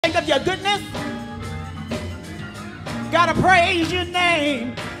Think of your goodness. Gotta praise your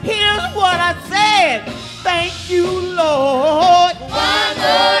name. Here's what I said. Thank you, Lord. One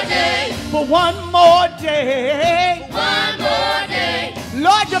more day. For one more day. One more day.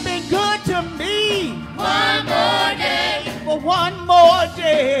 Lord, you've been good to me. One more day. For one more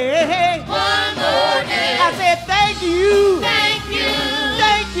day. One more day. I said thank you. Thank you.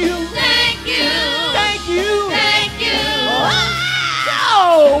 Thank you. Thank you. Thank you. Thank you.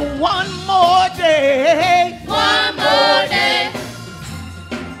 Oh, one more day. One more day.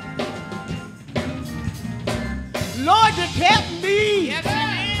 Lord, you kept me. Yes,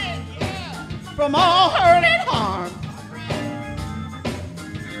 you did. Yeah. From all hurt and harm.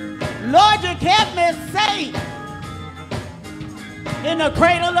 Lord, you kept me safe in the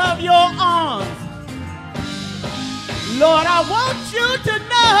cradle of your arms. Lord, I want you to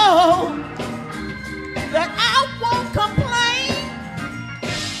know that I won't complain.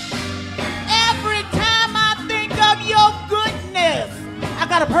 Every time I think of your goodness, I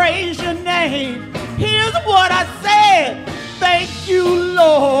gotta praise your name. Here's what I said. Thank you,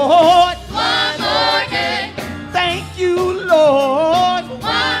 Lord. One more day. Thank you, Lord.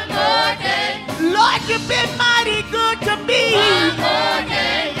 One more day. Lord, you've been mighty good to me. One more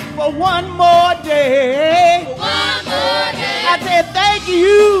day. For one more day. One more day. I said thank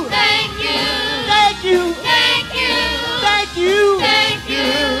you. Thank you. Thank you. Thank you. Thank you. Thank you.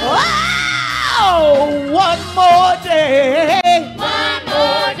 Wow! One more day. One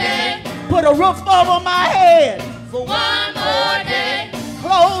more day. Put a roof over my head. For one more day.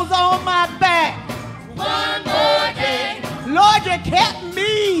 Clothes on my back. One more day. Lord, you kept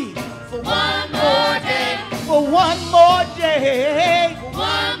me. For one more day. For one more day.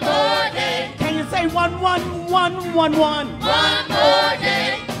 One more day. Can you say one? One more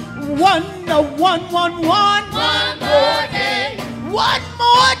day. One more day. One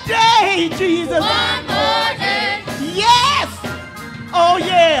more day, Jesus. One more day. Yes. Oh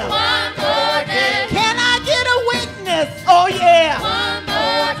yeah. One more day. Can I get a witness? Oh yeah. One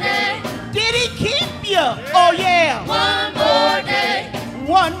more day. Did he keep you? Oh yeah. One more day.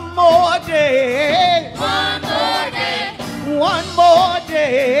 One more day. One more day. One more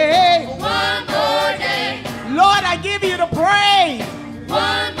day. One more day. Lord, I give you the praise.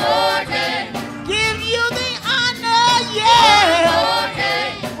 One more day. Give you the honor, yeah.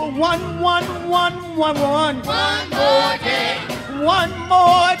 One more day. One One more day. One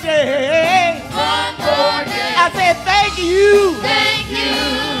more day. One more day. I said thank you. Thank you.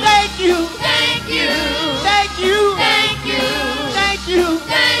 Thank you. Thank you. Thank you. Thank you. Thank you.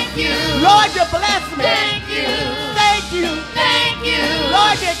 Thank you. Lord, you bless me. Thank you. Thank you. Thank you.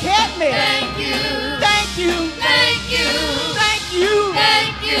 Lord, you kept me. Thank you. Thank you. Thank you. Thank you.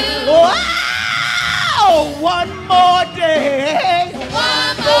 Thank you. Wow! One more day.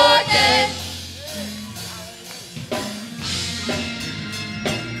 One more day.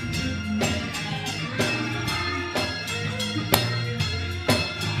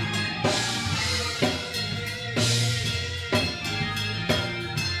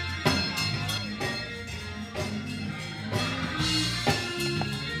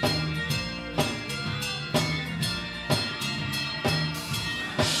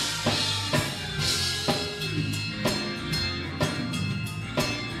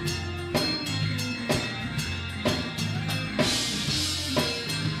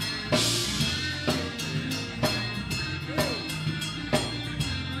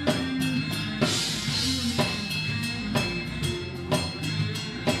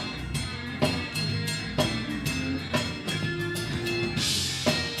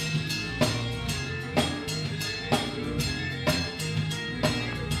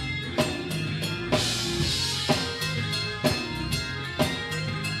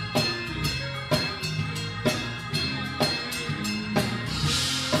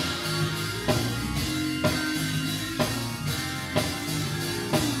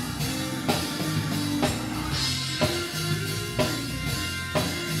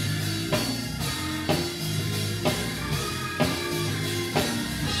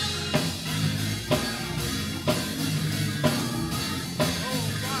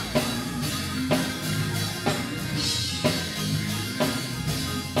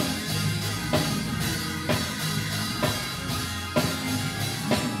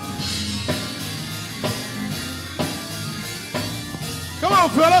 Come on,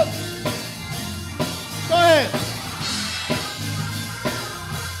 Philip. Go ahead.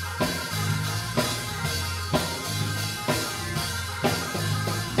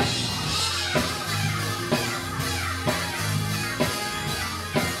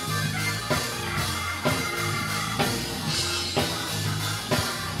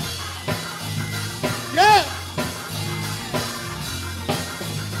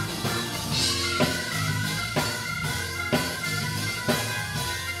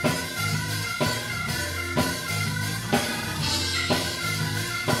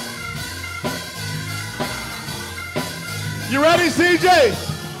 You ready, CJ?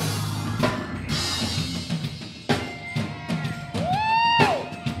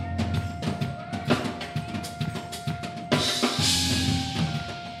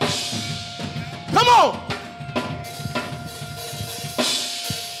 Come on.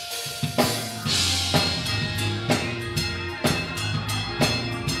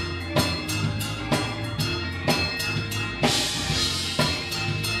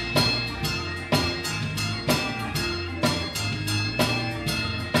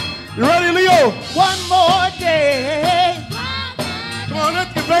 You ready, Leo? One more day. Come on,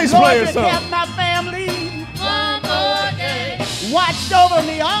 let the bass Lord, player you song. kept my family. One more day. Watched over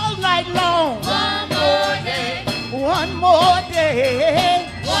me all night long. One more day. One more day.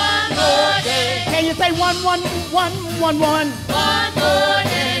 One more day. Can you say one? One more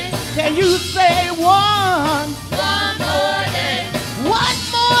day. Can you say one? One more day. One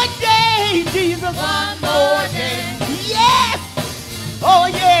more day, Jesus. One more day. Yes. Oh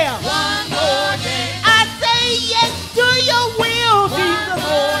yeah. One more day. I say yes to your will, One Jesus.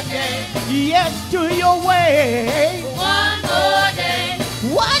 more day. Yes to your way. One more day.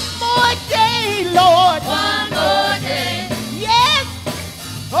 One more day, Lord. One more day. Yes.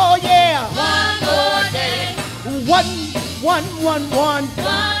 Oh yeah. One more day. One. One more day. One. One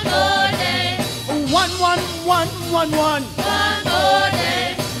more day. One. One more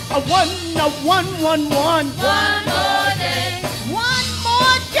day. One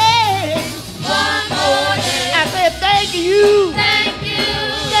more day. One more day. I said thank you. Thank you.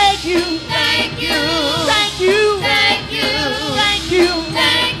 Thank you. Thank you. Thank you. Thank you. Thank you.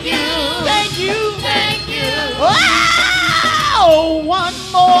 Thank you. Thank you. Thank you. Oh, one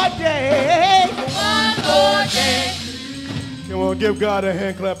more day. One more day. Come on, give God a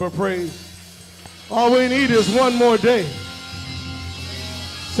hand clap of praise. All we need is one more day.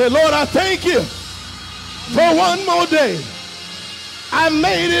 Say, Lord, I thank you for one more day. I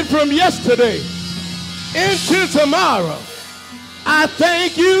made it from yesterday into tomorrow. I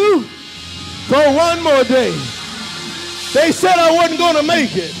thank you for one more day. They said I wasn't going to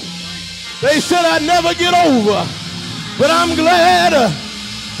make it. They said I'd never get over. But I'm glad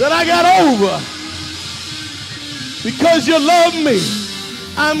that I got over. Because you love me.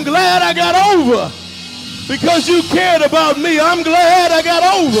 I'm glad I got over. Because you cared about me. I'm glad I got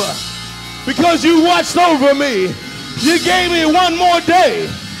over. Because you watched over me. You gave me one more day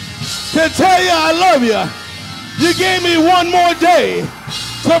to tell you I love you. You gave me one more day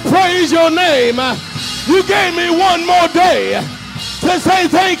to praise your name. You gave me one more day to say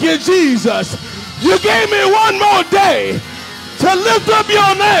thank you, Jesus. You gave me one more day to lift up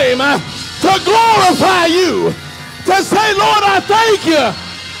your name, to glorify you, to say, Lord, I thank you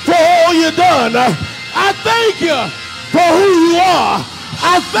for all you've done. I thank you for who you are.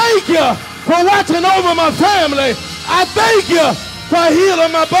 I thank you for watching over my family. I thank you for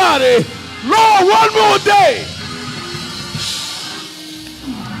healing my body. Lord, one more day.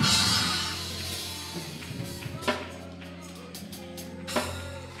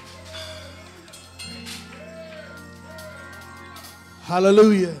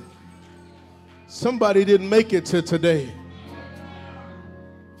 Hallelujah. Somebody didn't make it to today.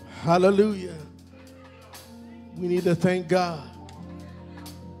 Hallelujah. We need to thank God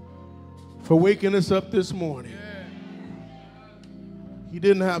for waking us up this morning. He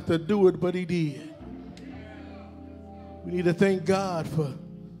didn't have to do it, but he did. We need to thank God for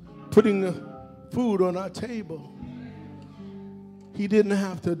putting the food on our table. He didn't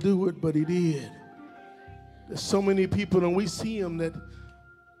have to do it, but he did. There's so many people, and we see them that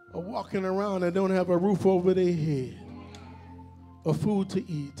are walking around and don't have a roof over their head or food to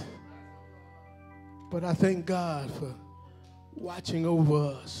eat. But I thank God for watching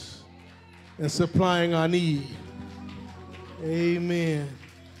over us and supplying our need. Amen.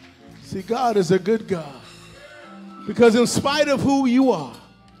 See, God is a good God. Because in spite of who you are,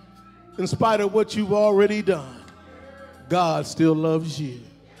 in spite of what you've already done, God still loves you.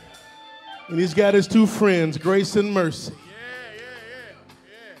 And he's got his two friends, grace and mercy.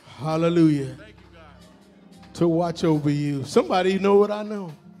 Hallelujah. To watch over you. Somebody know what I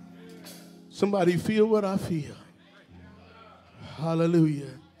know. Somebody feel what I feel. Hallelujah.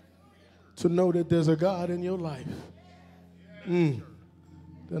 To know that there's a God in your life that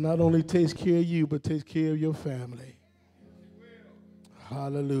not only takes care of you, but takes care of your family.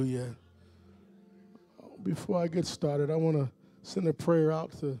 Hallelujah. Before I get started, I want to send a prayer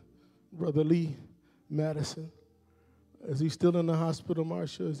out to Brother Lee Madison. Is he still in the hospital,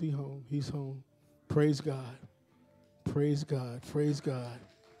 Marsha? Is he home? He's home. Praise God. Praise God. Praise God.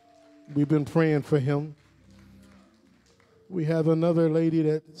 We've been praying for him. We have another lady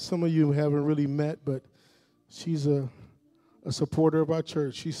that some of you haven't really met, but she's a a supporter of our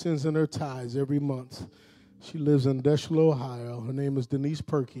church. She sends in her tithes every month. She lives in Deschler, Ohio. Her name is Denise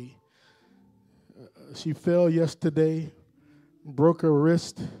Perkey. She fell yesterday, broke her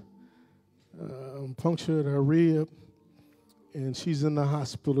wrist, punctured her rib, and she's in the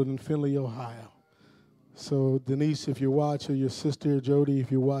hospital in Findlay, Ohio. So, Denise, if you watch, or your sister, Jody,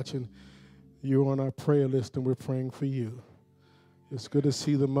 if you're watching, you're on our prayer list, and we're praying for you. It's good to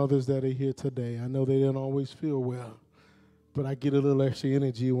see the mothers that are here today. I know they didn't always feel well, but I get a little extra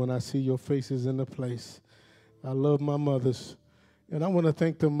energy when I see your faces in the place. I love my mothers, and I want to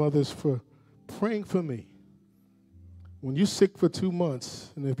thank the mothers for praying for me. When you're sick for 2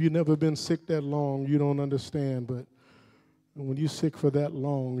 months, and if you've never been sick that long, you don't understand, but when you're sick for that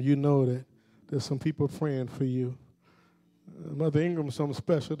long, you know that there's some people praying for you. Mother Ingram's something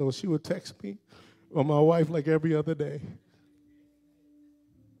special, though. She would text me or my wife like every other day.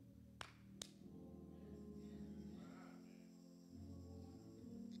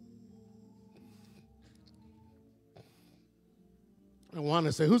 I want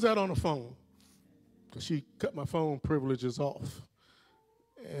to say, who's that on the phone? Because she cut my phone privileges off.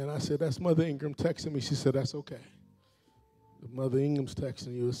 And I said, that's Mother Ingram texting me. She said, that's okay. If Mother Ingram's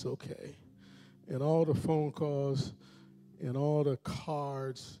texting you, it's okay. And all the phone calls and all the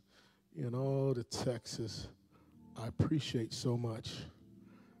cards and all the texts, I appreciate so much.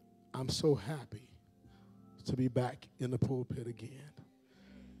 I'm so happy to be back in the pulpit again.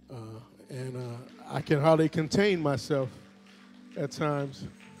 I can hardly contain myself at times,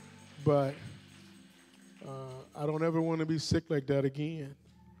 but I don't ever want to be sick like that again.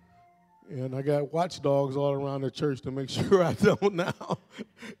 And I got watchdogs all around the church to make sure I don't now.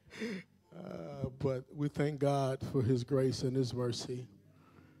 But we thank God for his grace and his mercy.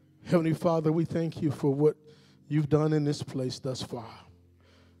 Heavenly Father, we thank you for what you've done in this place thus far.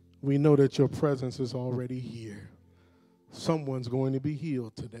 We know that your presence is already here. Someone's going to be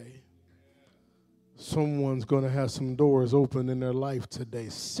healed today. Someone's going to have some doors open in their life today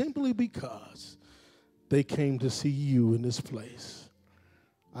simply because they came to see you in this place.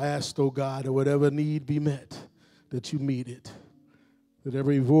 I ask, oh God, that whatever need be met, that you meet it. That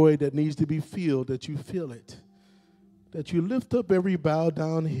every void that needs to be filled, that you fill it. That you lift up every bowed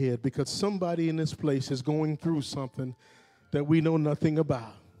down head, because somebody in this place is going through something that we know nothing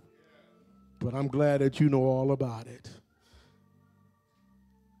about. But I'm glad that you know all about it.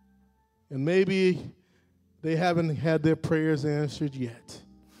 And maybe they haven't had their prayers answered yet.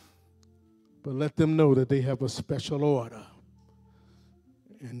 But let them know that they have a special order.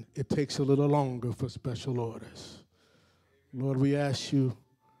 And it takes a little longer for special orders. Lord, we ask you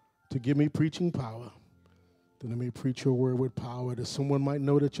to give me preaching power, that I may preach your word with power, that someone might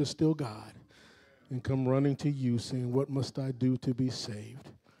know that you're still God and come running to you saying, what must I do to be saved?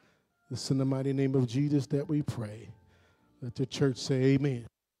 It's in the mighty name of Jesus that we pray. Let the church say amen.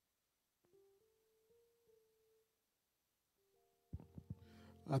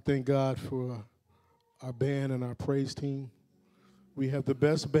 I thank God for our band and our praise team. We have the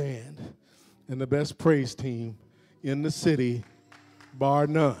best band and the best praise team in the city, bar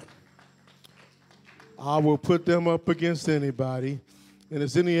none. I will put them up against anybody. And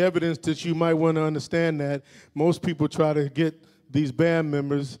if there's any evidence that you might want to understand that, most people try to get these band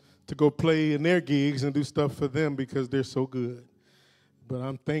members to go play in their gigs and do stuff for them because they're so good. But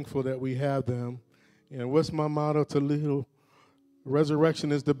I'm thankful that we have them. And what's my motto, Toledo?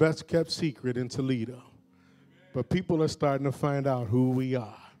 Resurrection is the best kept secret in Toledo. But people are starting to find out who we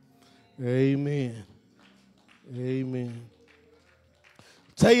are. Amen. Amen.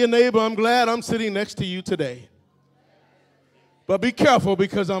 Tell your neighbor, I'm glad I'm sitting next to you today. But be careful,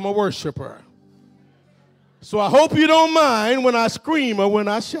 because I'm a worshiper. So I hope you don't mind when I scream or when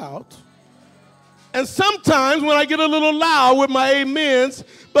I shout. And sometimes when I get a little loud with my amens,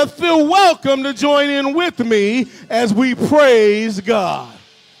 but feel welcome to join in with me as we praise God.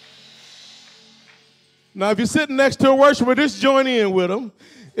 Now, if you're sitting next to a worshiper, just join in with them.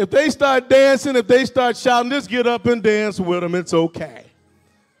 If they start dancing, if they start shouting, just get up and dance with them. It's okay.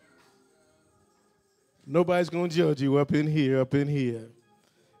 Nobody's going to judge you up in here, up in here.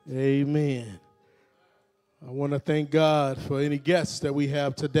 Amen. I want to thank God for any guests that we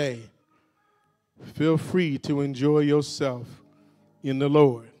have today. Feel free to enjoy yourself in the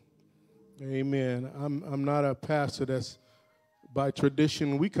Lord. Amen. I'm not a pastor that's by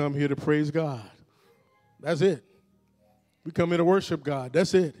tradition. We come here to praise God. That's it. We come here to worship God.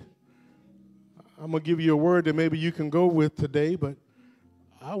 That's it. I'm going to give you a word that maybe you can go with today, but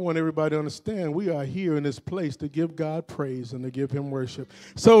I want everybody to understand we are here in this place to give God praise and to give him worship.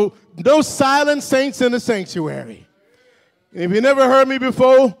 So no silent saints in the sanctuary. If you never heard me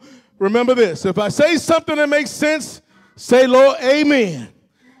before, remember this. If I say something that makes sense, Say, Lord, amen.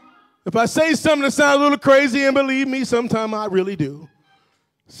 If I say something that sounds a little crazy, and believe me, sometimes I really do.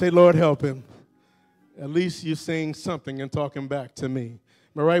 Say, Lord, help him. At least you're saying something and talking back to me.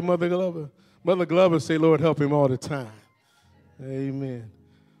 Am I right, Mother Glover? Mother Glover say, Lord, help him all the time. Amen.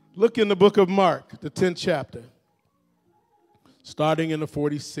 Look in the book of Mark, the 10th chapter, starting in the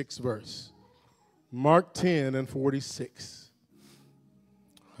 46th verse. Mark 10 and 46.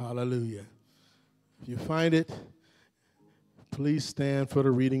 Hallelujah. If you find it, please stand for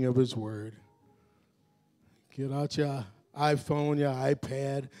the reading of his word. Get out your iPhone, your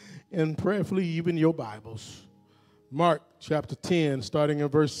iPad, and prayerfully even your Bibles. Mark chapter 10, starting in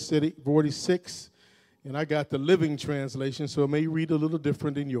verse 46. And I got the Living Translation, so it may read a little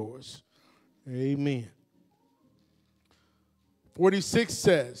different than yours. Amen. 46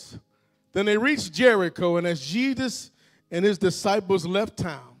 says, Then they reached Jericho, and as Jesus and his disciples left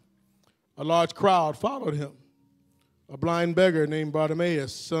town, a large crowd followed him. A blind beggar named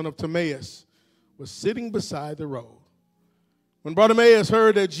Bartimaeus, son of Timaeus, was sitting beside the road. When Bartimaeus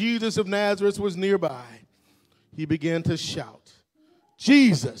heard that Jesus of Nazareth was nearby, he began to shout,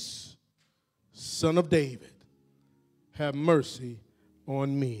 Jesus, Son of David, have mercy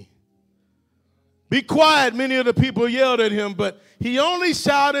on me. Be quiet, many of the people yelled at him, but he only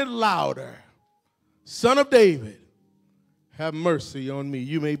shouted louder, Son of David, have mercy on me.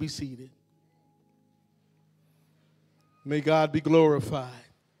 You may be seated. May God be glorified.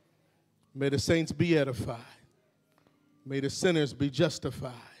 May the saints be edified. May the sinners be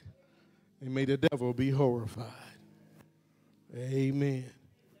justified. And may the devil be horrified. Amen.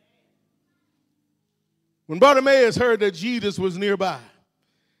 When Bartimaeus heard that Jesus was nearby,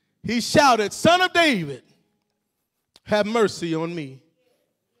 he shouted, Son of David, have mercy on me.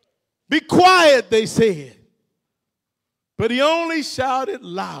 Be quiet, they said. But he only shouted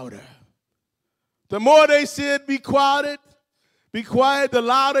louder. The more they said, be quiet, the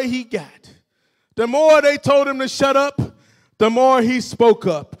louder he got. The more they told him to shut up, the more he spoke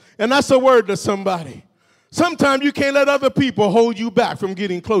up. And that's a word to somebody. Sometimes you can't let other people hold you back from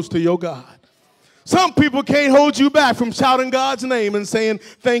getting close to your God. Some people can't hold you back from shouting God's name and saying,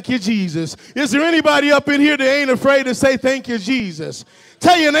 thank you, Jesus. Is there anybody up in here that ain't afraid to say, thank you, Jesus?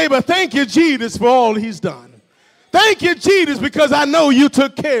 Tell your neighbor, thank you, Jesus, for all he's done. Thank you, Jesus, because I know you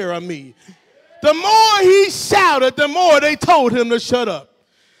took care of me. The more he shouted, the more they told him to shut up.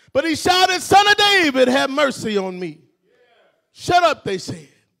 But he shouted, Son of David, have mercy on me. Shut up, they said.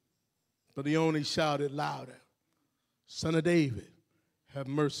 But he only shouted louder, Son of David, have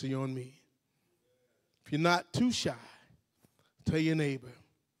mercy on me. If you're not too shy, tell your neighbor,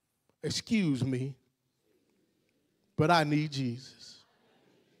 excuse me, but I need Jesus.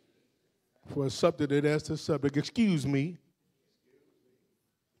 For a subject, that's the subject. Excuse me,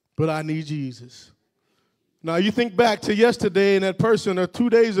 but I need Jesus. Now, you think back to yesterday and that person, or 2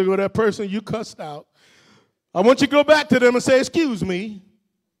 days ago, that person you cussed out. I want you to go back to them and say, excuse me.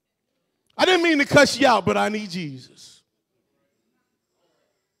 I didn't mean to cuss you out, but I need Jesus.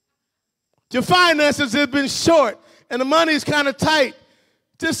 Your finances have been short and the money's kind of tight.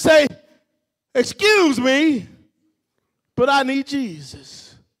 Just say, excuse me, but I need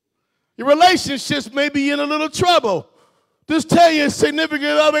Jesus. Your relationships may be in a little trouble. Just tell your significant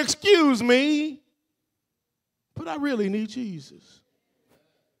other, excuse me, but I really need Jesus.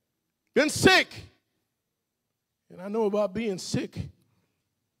 Been sick. And I know about being sick.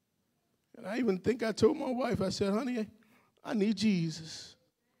 And I even think I told my wife, I said, honey, I need Jesus.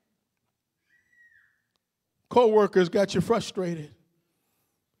 Co-workers got you frustrated.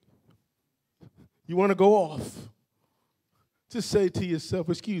 You want to go off. Just say to yourself,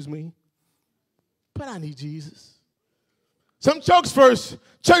 excuse me, but I need Jesus. Some church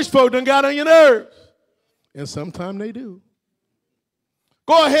folk done got on your nerves. And sometimes they do.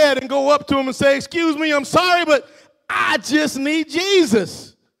 Go ahead and go up to them and say, excuse me, I'm sorry, but I just need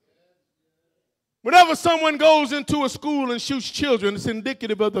Jesus. Whenever someone goes into a school and shoots children, it's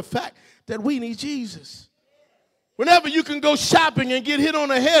indicative of the fact that we need Jesus. Whenever you can go shopping and get hit on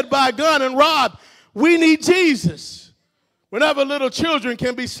the head by a gun and robbed, we need Jesus. Whenever little children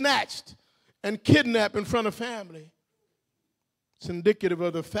can be snatched and kidnapped in front of family, it's indicative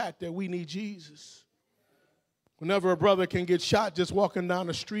of the fact that we need Jesus. Whenever a brother can get shot just walking down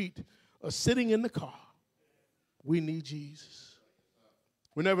the street or sitting in the car, we need Jesus.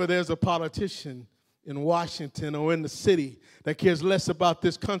 Whenever there's a politician in Washington or in the city that cares less about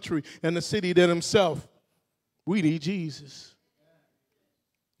this country and the city than himself, we need Jesus.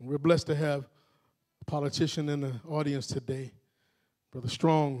 And we're blessed to have a politician in the audience today, Brother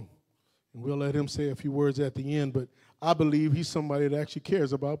Strong, and we'll let him say a few words at the end, but I believe he's somebody that actually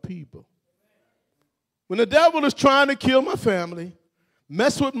cares about people. When the devil is trying to kill my family,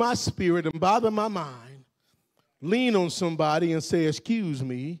 mess with my spirit, and bother my mind, lean on somebody and say, excuse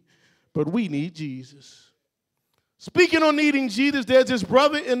me, but we need Jesus. Speaking on needing Jesus, there's this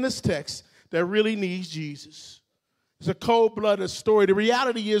brother in this text that really needs Jesus. It's a cold-blooded story. The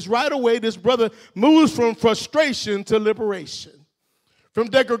reality is right away this brother moves from frustration to liberation, from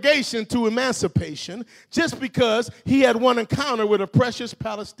degradation to emancipation, just because he had one encounter with a precious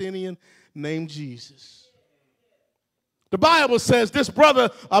Palestinian named Jesus. The Bible says this brother,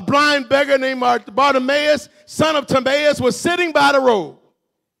 a blind beggar named Bartimaeus, son of Timaeus, was sitting by the road.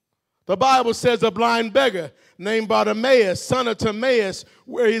 The Bible says a blind beggar named Bartimaeus, son of Timaeus,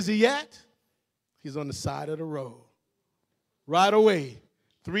 where is he at? He's on the side of the road. Right away,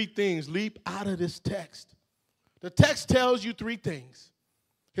 three things leap out of this text. The text tells you three things: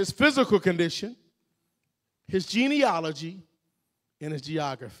 his physical condition, his genealogy, and his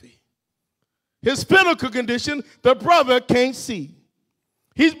geography. His physical condition, the brother can't see.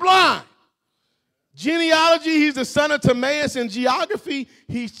 He's blind. Genealogy, he's the son of Timaeus. In geography,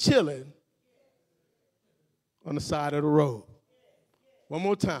 he's chilling on the side of the road. One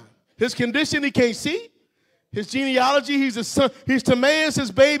more time. His condition, he can't see. His genealogy, he's Timaeus, his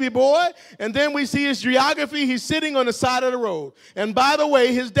baby boy. And then we see his geography, he's sitting on the side of the road. And by the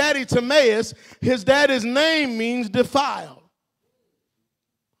way, his daddy Timaeus, his daddy's name means defiled.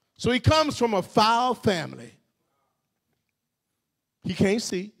 So he comes from a foul family. He can't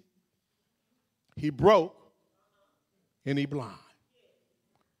see. He broke. And he blind.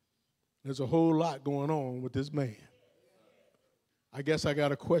 There's a whole lot going on with this man. I guess I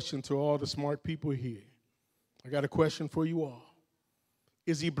got a question to all the smart people here. I got a question for you all.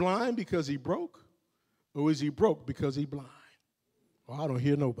 Is he blind because he broke? Or is he broke because he blind? Oh, I don't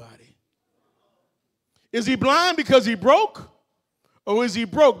hear nobody. Is he blind because he broke? Or is he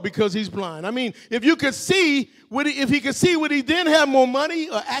broke because he's blind? I mean, if you could see, if he could see, would he then have more money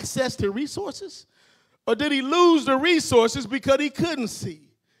or access to resources? Or did he lose the resources because he couldn't see?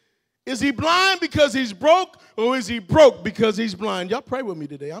 Is he blind because he's broke, or is he broke because he's blind? Y'all pray with me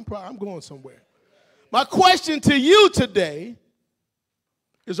today. I'm going somewhere. My question to you today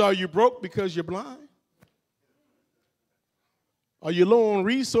is, are you broke because you're blind? Are you low on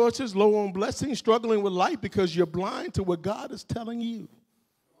resources, low on blessings, struggling with life because you're blind to what God is telling you?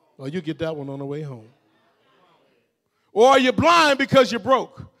 Or you get that one on the way home. Or are you blind because you're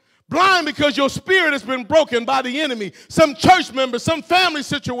broke? Blind because your spirit has been broken by the enemy, some church member, some family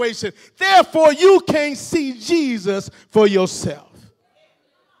situation. Therefore, you can't see Jesus for yourself.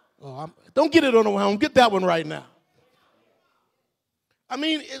 Don't get it on the way home. Get that one right now. I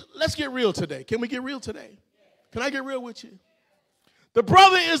mean, let's get real today. Can we get real today? Can I get real with you? The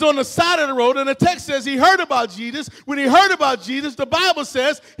brother is on the side of the road, and the text says he heard about Jesus. When he heard about Jesus, the Bible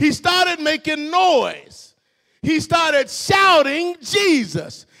says he started making noise. He started shouting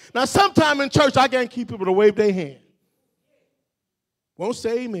Jesus. Now, sometime in church, I can't keep people to wave their hand. Won't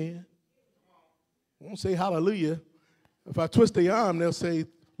say amen. Won't say hallelujah. If I twist their arm, they'll say,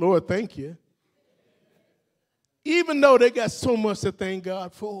 Lord, thank you. Even though they got so much to thank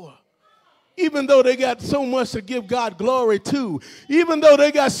God for. Even though they got so much to give God glory to, even though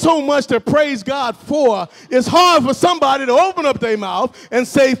they got so much to praise God for, it's hard for somebody to open up their mouth and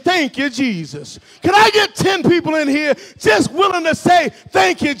say, thank you, Jesus. Can I get 10 people in here just willing to say,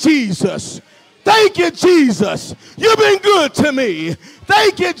 thank you, Jesus? Thank you, Jesus. You've been good to me.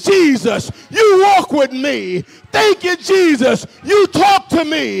 Thank you, Jesus. You walk with me. Thank you, Jesus. You talk to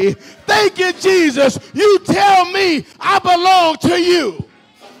me. Thank you, Jesus. You tell me I belong to you.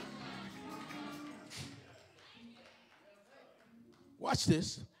 Watch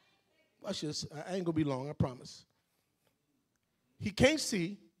this. Watch this. I ain't going to be long, I promise. He can't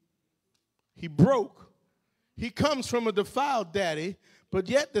see. He broke. He comes from a defiled daddy, but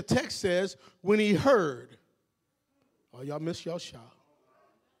yet the text says when he heard. Oh, y'all missed y'all shot.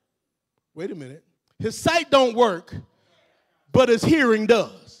 Wait a minute. His sight don't work, but his hearing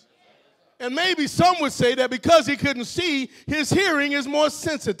does. And maybe some would say that because he couldn't see, his hearing is more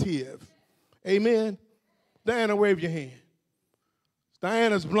sensitive. Amen. Diana, wave your hand.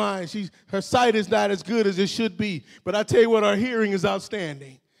 Diana's blind. Her sight is not as good as it should be. But I tell you what, her hearing is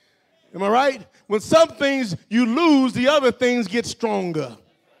outstanding. Am I right? When some things you lose, the other things get stronger.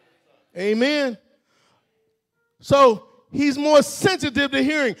 Amen. So he's more sensitive to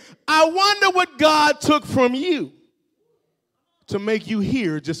hearing. I wonder what God took from you to make you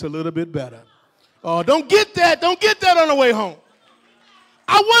hear just a little bit better. Oh, don't get that. Don't get that on the way home.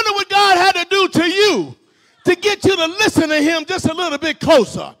 I wonder what God had to do to you to get you to listen to him just a little bit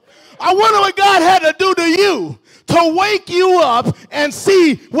closer. I wonder what God had to do to you to wake you up and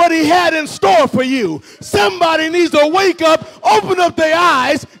see what he had in store for you. Somebody needs to wake up, open up their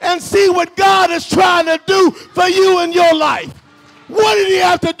eyes, and see what God is trying to do for you in your life. What did he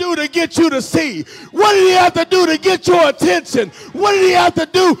have to do to get you to see? What did he have to do to get your attention? What did he have to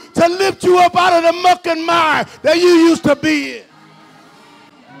do to lift you up out of the muck and mire that you used to be in?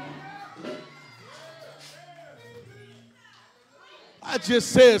 I just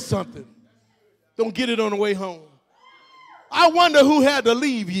said something. Don't get it on the way home. I wonder who had to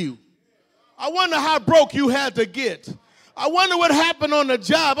leave you. I wonder how broke you had to get. I wonder what happened on the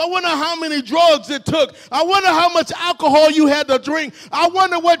job. I wonder how many drugs it took. I wonder how much alcohol you had to drink. I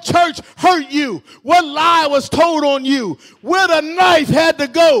wonder what church hurt you, what lie was told on you, where the knife had to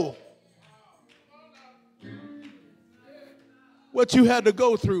go, what you had to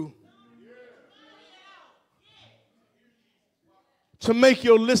go through to make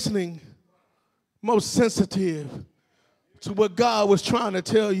your listening most sensitive to what God was trying to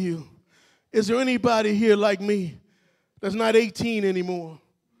tell you. Is there anybody here like me that's not 18 anymore,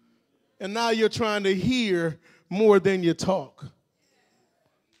 and now you're trying to hear more than you talk?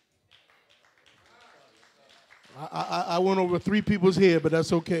 I went over 3 people's head, but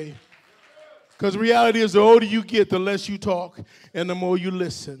that's okay. Because reality is the older you get, the less you talk and the more you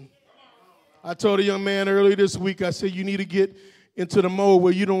listen. I told a young man earlier this week, I said you need to get into the mode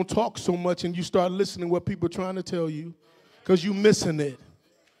where you don't talk so much and you start listening to what people are trying to tell you, because you're missing it.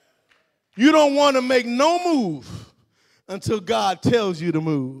 You don't want to make no move until God tells you to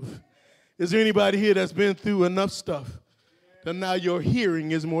move. Is there anybody here that's been through enough stuff that now your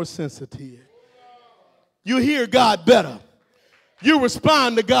hearing is more sensitive? You hear God better. You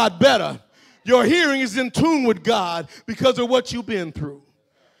respond to God better. Your hearing is in tune with God because of what you've been through.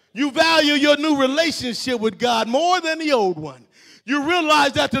 You value your new relationship with God more than the old one. You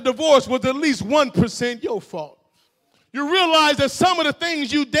realize that the divorce was at least 1% your fault. You realize that some of the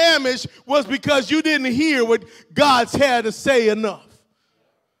things you damaged was because you didn't hear what God's had to say enough.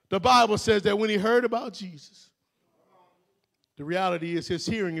 The Bible says that when he heard about Jesus, the reality is his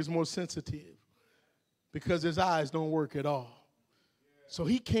hearing is more sensitive because his eyes don't work at all. So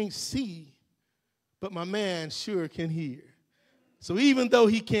he can't see, but my man sure can hear. So even though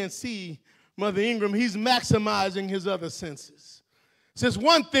he can't see, Mother Ingram, he's maximizing his other senses. Since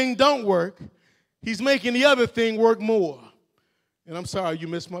one thing don't work, he's making the other thing work more. And I'm sorry you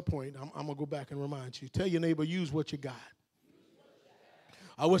missed my point. I'm going to go back and remind you. Tell your neighbor, use what you got.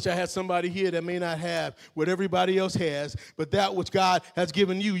 I wish I had somebody here that may not have what everybody else has, but that which God has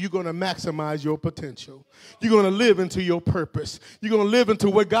given you, you're going to maximize your potential. You're going to live into your purpose. You're going to live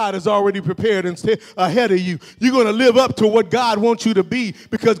into what God has already prepared and ahead of you. You're going to live up to what God wants you to be,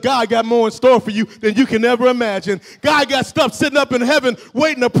 because God got more in store for you than you can ever imagine. God got stuff sitting up in heaven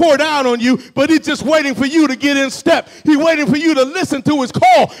waiting to pour down on you, but he's just waiting for you to get in step. He's waiting for you to listen to his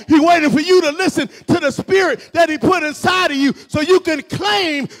call. He's waiting for you to listen to the spirit that he put inside of you so you can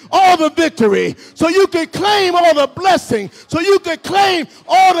claim all the victory, so you can claim all the blessing, so you can claim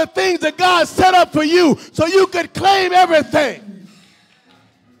all the things that God set up for you, so you can claim everything.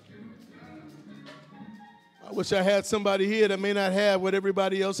 I wish I had somebody here that may not have what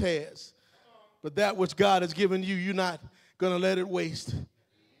everybody else has, but that which God has given you, you're not going to let it waste.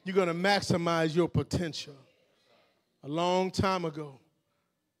 You're going to maximize your potential. A long time ago,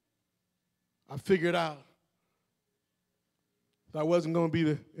 I figured out I wasn't going to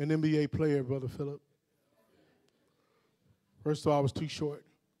be an NBA player, Brother Phillip. First of all, I was too short.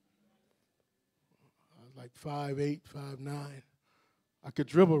 I was like 5'8", 5'9". I could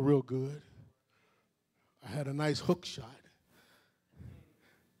dribble real good. I had a nice hook shot.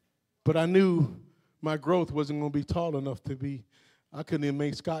 But I knew my growth wasn't going to be tall enough to be. I couldn't even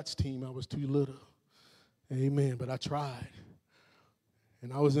make Scott's team. I was too little. Amen. But I tried.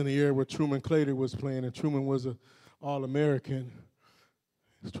 And I was in the era where Truman Claytor was playing, and Truman was an All-American.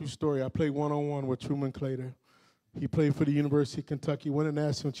 It's a true story. I played one-on-one with Truman Claytor. He played for the University of Kentucky, won a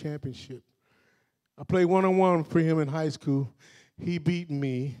national championship. I played one-on-one for him in high school. He beat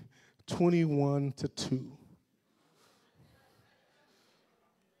me 21-2.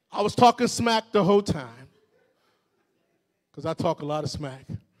 I was talking smack the whole time, because I talk a lot of smack.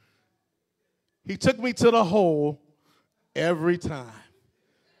 He took me to the hole every time.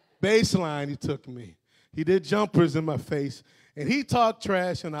 Baseline, he took me. He did jumpers in my face, and he talked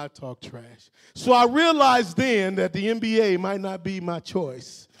trash and I talked trash. So I realized then that the NBA might not be my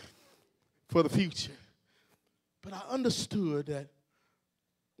choice for the future. But I understood that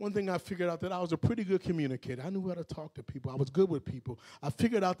one thing I figured out that I was a pretty good communicator. I knew how to talk to people. I was good with people. I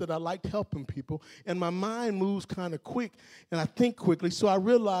figured out that I liked helping people, and my mind moves kind of quick, and I think quickly, so I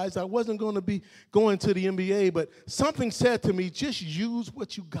realized I wasn't going to be going to the NBA, but something said to me, just use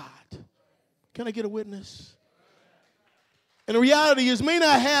what you got. Can I get a witness? And the reality is, may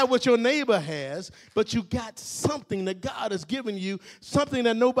not have what your neighbor has, but you got something that God has given you, something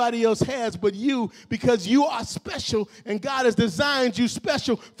that nobody else has but you, because you are special, and God has designed you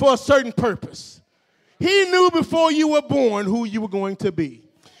special for a certain purpose. He knew before you were born who you were going to be.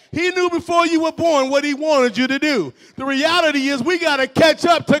 He knew before you were born what he wanted you to do. The reality is, we got to catch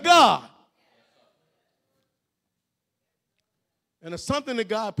up to God. And it's something that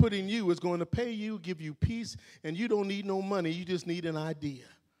God put in you is going to pay you, give you peace, and you don't need no money. You just need an idea.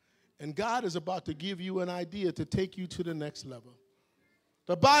 And God is about to give you an idea to take you to the next level.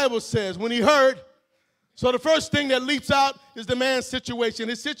 The Bible says when he heard, so the first thing that leaps out is the man's situation.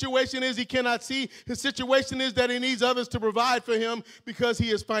 His situation is he cannot see. His situation is that he needs others to provide for him because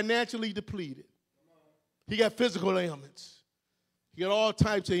he is financially depleted. He got physical ailments. He got all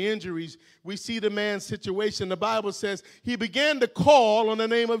types of injuries. We see the man's situation. The Bible says he began to call on the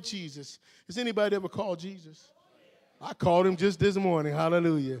name of Jesus. Has anybody ever called Jesus? I called him just this morning.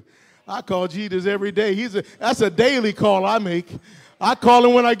 Hallelujah. I call Jesus every day. That's a daily call I make. I call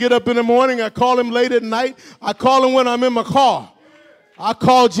him when I get up in the morning. I call him late at night. I call him when I'm in my car. I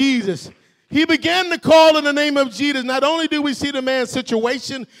call Jesus. He began to call in the name of Jesus. Not only do we see the man's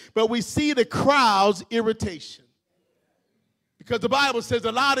situation, but we see the crowd's irritation. Because the Bible says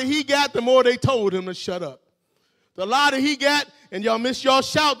the louder he got, the more they told him to shut up. The louder he got, and y'all miss y'all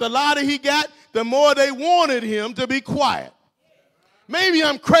shout, the louder he got, the more they wanted him to be quiet. Maybe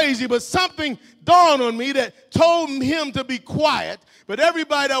I'm crazy, but something dawned on me that told him to be quiet, but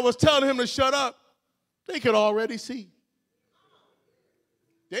everybody that was telling him to shut up, they could already see.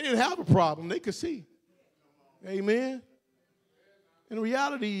 They didn't have a problem. They could see. Amen. And the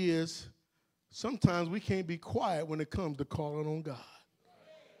reality is, sometimes we can't be quiet when it comes to calling on God.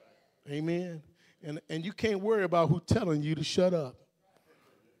 Amen. And you can't worry about who's telling you to shut up.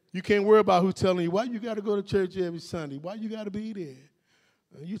 You can't worry about who's telling you, why you got to go to church every Sunday? Why you got to be there?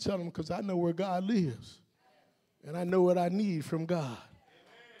 And you tell them, because I know where God lives. And I know what I need from God.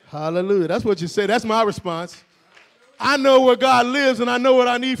 Hallelujah. That's what you say. That's my response. I know where God lives and I know what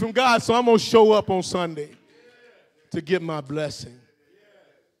I need from God, so I'm going to show up on Sunday to get my blessing.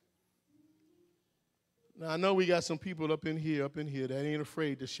 Now, I know we got some people up in here that ain't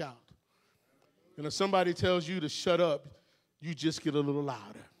afraid to shout. And if somebody tells you to shut up, you just get a little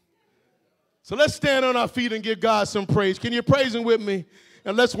louder. So let's stand on our feet and give God some praise. Can you praise him with me?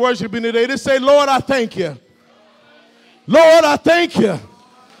 And let's worship him today. Let's say, Lord, I thank you. Lord, I thank you.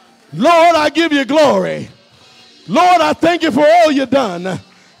 Lord, I give you glory. Lord, I thank you for all you've done.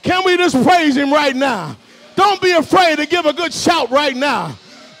 Can we just praise him right now? Don't be afraid to give a good shout right now.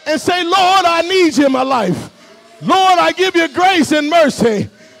 And say, Lord, I need you in my life. Lord, I give you grace and mercy.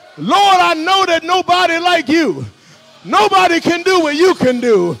 Lord, I know that nobody like you. Nobody can do what you can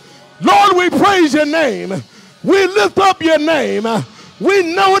do. Lord, we praise your name. We lift up your name.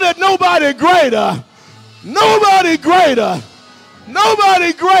 We know that nobody greater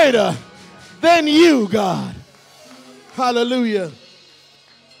than you, God. Hallelujah.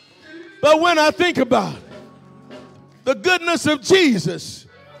 But when I think about the goodness of Jesus,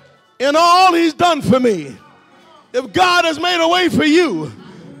 and all he's done for me, if God has made a way for you,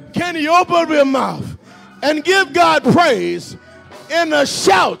 can you open up your mouth and give God praise in a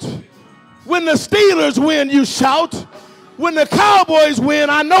shout? When the Steelers win, you shout. When the Cowboys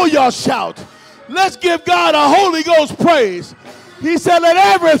win, I know y'all shout. Let's give God a Holy Ghost praise. He said, let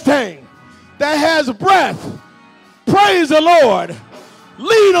everything that has breath praise the Lord.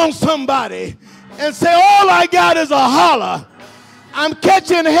 Lean on somebody and say, all I got is a holler. I'm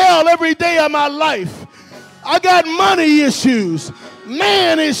catching hell every day of my life. I got money issues,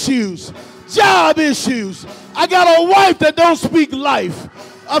 man issues, job issues. I got a wife that don't speak life,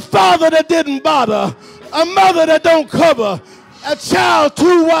 a father that didn't bother, a mother that don't cover, a child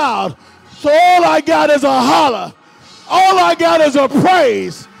too wild. So all I got is a holler. All I got is a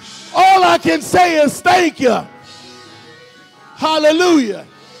praise. All I can say is thank you. Hallelujah.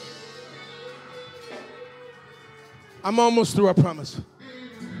 I'm almost through, I promise.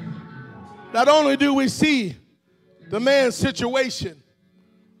 Not only do we see the man's situation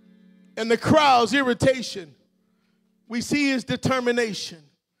and the crowd's irritation, we see his determination.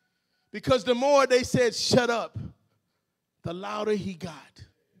 Because the more they said, shut up, the louder he got.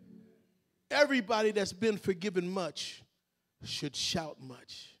 Everybody that's been forgiven much should shout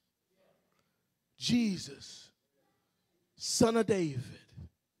much. Jesus, Son of David,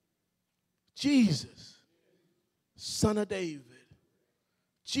 Jesus, Son of David.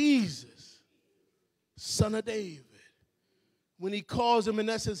 Jesus, Son of David. When he calls him, in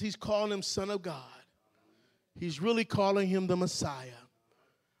essence, he's calling him Son of God. He's really calling him the Messiah.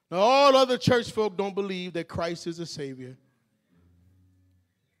 Now, all other church folk don't believe that Christ is a Savior.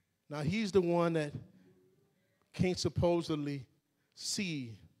 Now, he's the one that can't supposedly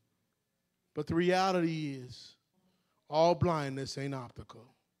see. But the reality is, all blindness ain't optical.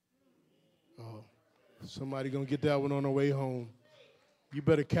 Oh, somebody going to get that one on the way home. You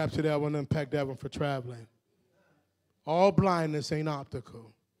better capture that one and pack that one for traveling. All blindness ain't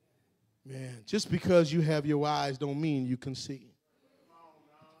optical. Man, just because you have your eyes don't mean you can see.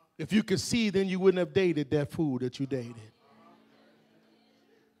 If you could see, then you wouldn't have dated that fool that you dated.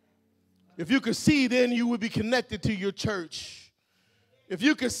 If you could see, then you would be connected to your church. If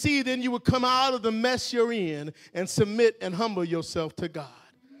you could see, then you would come out of the mess you're in and submit and humble yourself to God.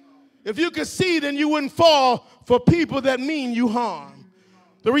 If you could see, then you wouldn't fall for people that mean you harm.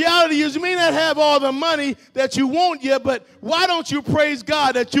 The reality is you may not have all the money that you want yet, but why don't you praise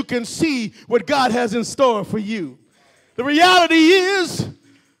God that you can see what God has in store for you? The reality is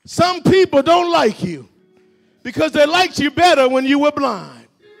some people don't like you because they liked you better when you were blind.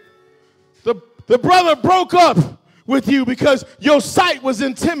 The brother broke up with you because your sight was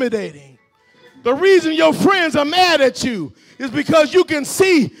intimidating. The reason your friends are mad at you is because you can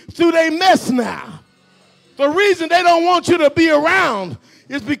see through their mess now. The reason they don't want you to be around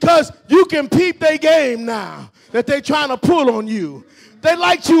is because you can peep their game now that they're trying to pull on you. They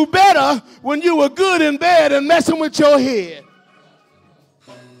liked you better when you were good in bed and messing with your head.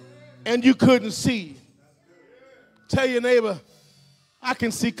 And you couldn't see. Tell your neighbor, I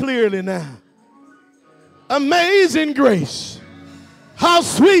can see clearly now. Amazing grace. How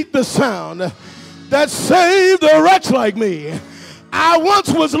sweet the sound that saved a wretch like me. I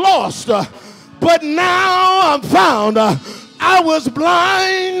once was lost, but now I'm found. I was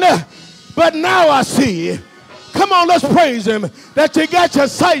blind, but now I see. Come on, let's praise him that you got your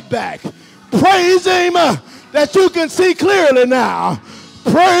sight back. Praise him that you can see clearly now.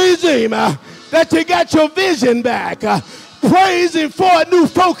 Praise him that you got your vision back. Praise him for a new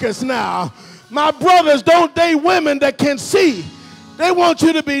focus now. My brothers don't date women that can see. They want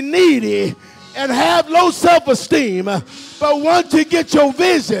you to be needy and have low self-esteem. But once you get your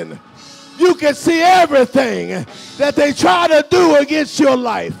vision, you can see everything that they try to do against your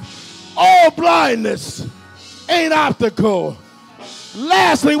life. All blindness ain't optical.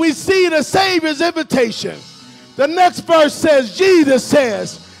 Lastly, we see the Savior's invitation. The next verse says, Jesus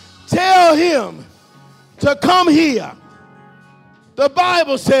says, tell him to come here. The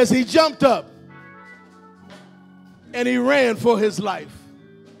Bible says he jumped up and he ran for his life.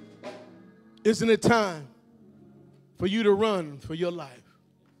 Isn't it time for you to run for your life?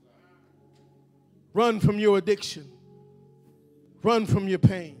 Run from your addiction. Run from your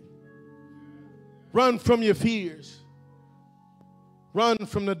pain. Run from your fears. Run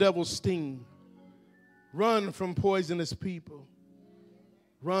from the devil's sting. Run from poisonous people.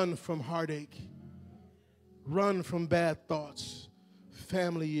 Run from heartache. Run from bad thoughts,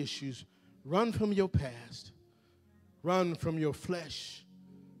 family issues. Run from your past. Run from your flesh.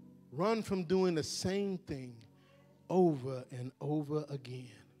 Run from doing the same thing over and over again.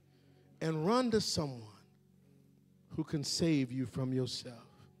 And run to someone who can save you from yourself.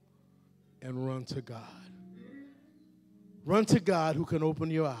 And run to God. Run to God who can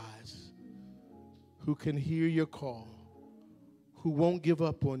open your eyes, who can hear your call, who won't give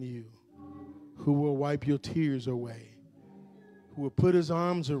up on you, who will wipe your tears away, who will put his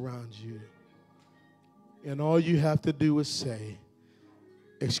arms around you. And all you have to do is say,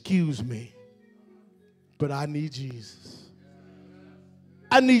 excuse me, but I need Jesus.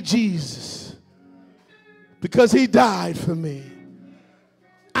 I need Jesus because he died for me.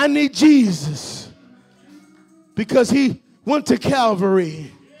 I need Jesus because he went to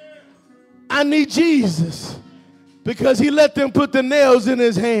Calvary. I need Jesus because he let them put the nails in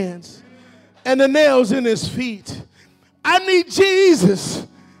his hands and the nails in his feet. I need Jesus,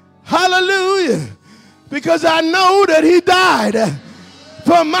 hallelujah, because I know that he died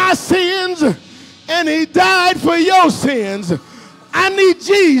for my sins and he died for your sins. I need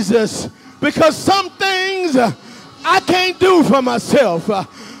Jesus because some things I can't do for myself.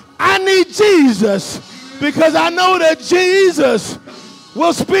 I need Jesus because I know that Jesus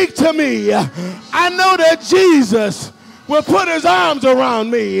will speak to me. I know that Jesus will put his arms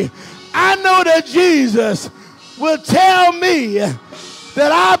around me. I know that Jesus will tell me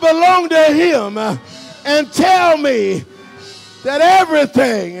that I belong to him and tell me that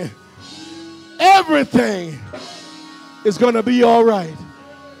everything is going to be all right.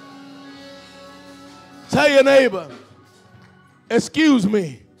 Tell your neighbor, excuse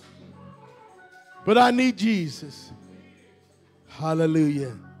me, but I need Jesus.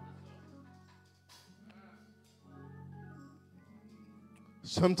 Hallelujah.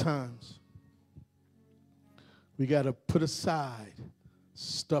 Sometimes we got to put aside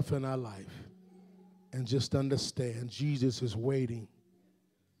stuff in our life and just understand Jesus is waiting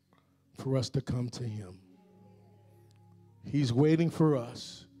for us to come to him. He's waiting for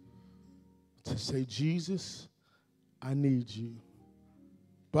us to say, Jesus, I need you.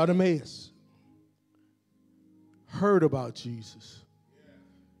 Bartimaeus heard about Jesus,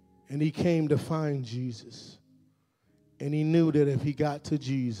 and he came to find Jesus. And he knew that if he got to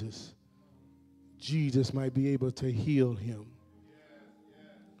Jesus, Jesus might be able to heal him.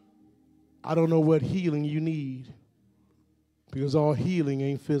 I don't know what healing you need, because all healing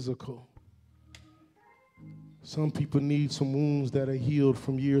ain't physical. Some people need some wounds that are healed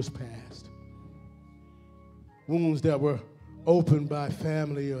from years past. Wounds that were opened by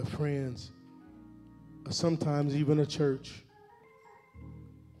family or friends, or sometimes even a church.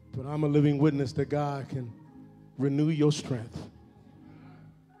 But I'm a living witness that God can renew your strength.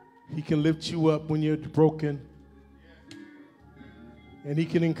 He can lift you up when you're broken, and he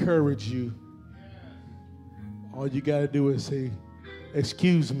can encourage you. All you got to do is say,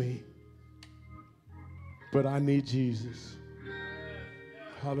 excuse me, but I need Jesus.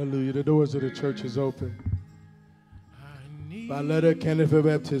 Hallelujah. The doors of the church is open. By letter, candidate for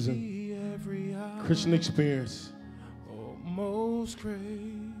baptism, Christian experience. Most gracious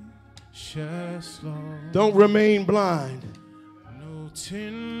Lord, don't remain blind. no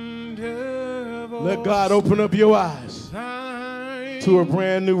tender voice, let God open up your eyes to a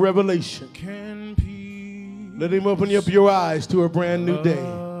brand new revelation. Let him open up your eyes to a brand new day.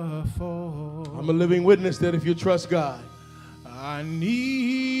 I'm a living witness that if you trust God,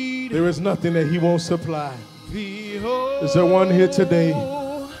 there is nothing that he won't supply. Is there one here today?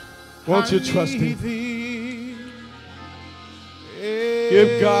 Won't you trust him?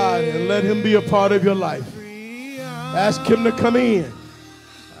 Give God and let him be a part of your life. Ask him to come in.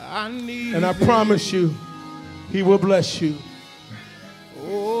 And I promise you, he will bless you.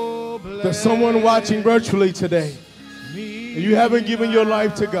 There's someone watching virtually today, and you haven't given your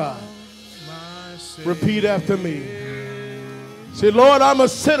life to God. Repeat after me. Say, Lord, I'm a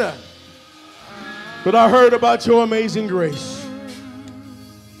sinner, but I heard about your amazing grace.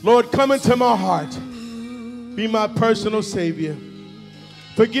 Lord, come into my heart. Be my personal Savior.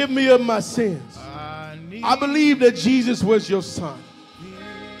 Forgive me of my sins. I believe that Jesus was your son,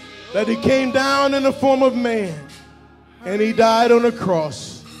 that he came down in the form of man, and he died on the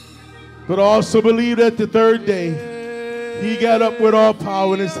cross. But I also believe that the third day, he got up with all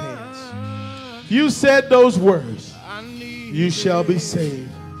power in his hands. You said those words, you shall be saved.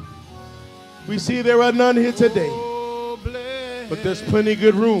 We see there are none here today, but there's plenty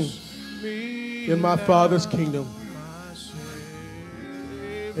good room in my Father's kingdom.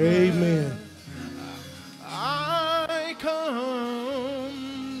 Amen. I come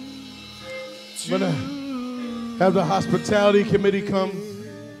I'm going to have the hospitality committee come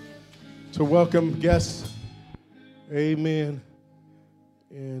to welcome guests. Amen.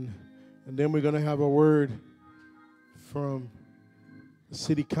 And then we're going to have a word from the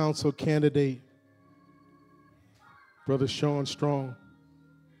city council candidate, Brother Sean Strong.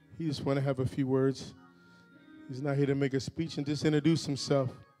 He just want to have a few words. He's not here to make a speech, and just introduce himself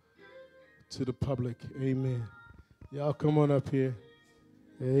to the public. Amen. Y'all come on up here.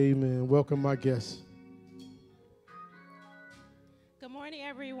 Amen. Welcome my guests. Good morning,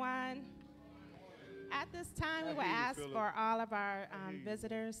 everyone. At this time, we will ask for all of our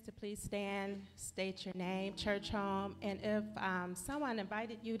visitors to please stand, state your name, church home, and if someone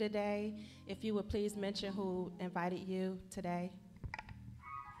invited you today, if you would please mention who invited you today.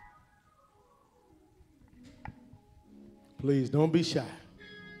 Please, don't be shy.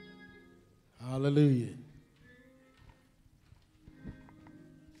 Hallelujah.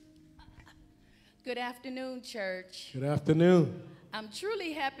 Good afternoon, church. Good afternoon. I'm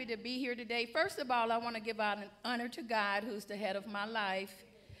truly happy to be here today. First of all, I want to give out an honor to God, who's the head of my life,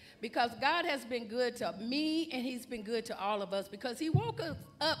 because God has been good to me and he's been good to all of us, because he woke us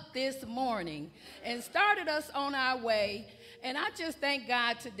up this morning and started us on our way, and I just thank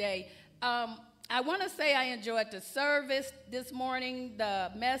God today. I want to say I enjoyed the service this morning.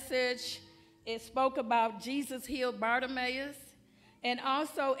 The message, it spoke about Jesus healed Bartimaeus. And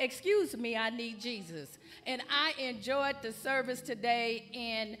also, excuse me, I need Jesus. And I enjoyed the service today.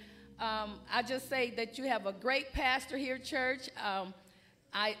 And I just say that you have a great pastor here, church.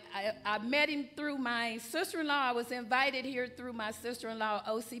 I met him through my sister-in-law. I was invited here through my sister-in-law,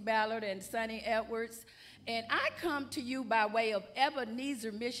 O.C. Ballard and Sonny Edwards. And I come to you by way of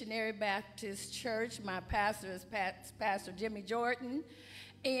Ebenezer Missionary Baptist Church. My pastor is Pastor Jimmy Jordan.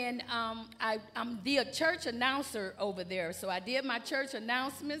 And I'm the church announcer over there. So I did my church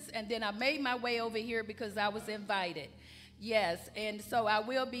announcements, and then I made my way over here because I was invited. Yes, and so I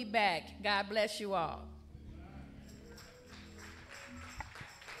will be back. God bless you all.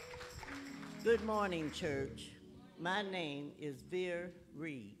 Good morning, church. My name is Vera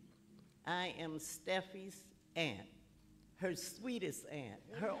Reed. I am Steffi's aunt, her sweetest aunt,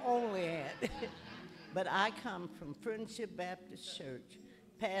 her only aunt. But I come from Friendship Baptist Church.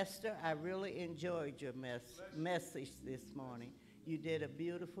 Pastor, I really enjoyed your message this morning. You did a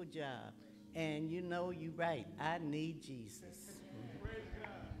beautiful job. And you know you're right. I need Jesus.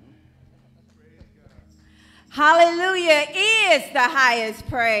 Hallelujah is the highest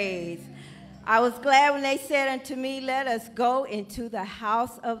praise. I was glad when they said unto me, let us go into the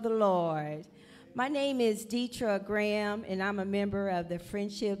house of the Lord. My name is Deetra Graham, and I'm a member of the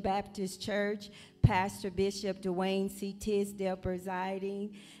Friendship Baptist Church. Pastor Bishop Dwayne C. Tisdale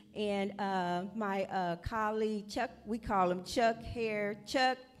presiding. And my colleague, Chuck, we call him Chuck here.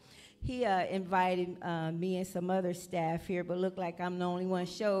 Chuck, he invited me and some other staff here, but looked like I'm the only one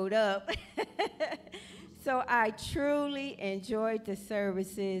showed up. So I truly enjoyed the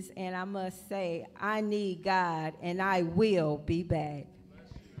services, and I must say, I need God, and I will be back.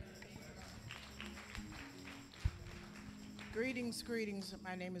 Greetings, greetings.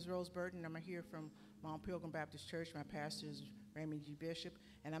 My name is Rose Burton. I'm here from Mount Pilgrim Baptist Church. My pastor is Raymond G. Bishop,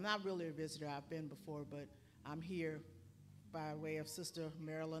 and I'm not really a visitor. I've been before, but I'm here by way of Sister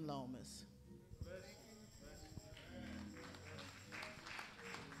Marilyn Lomas.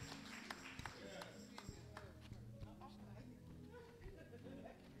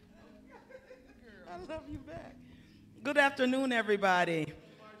 I love you back. Good afternoon, everybody.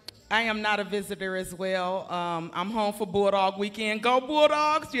 I am not a visitor as well. I'm home for Bulldog weekend. Go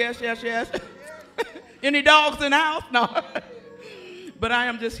Bulldogs! Yes, yes, yes. Any dogs in the house? No. But I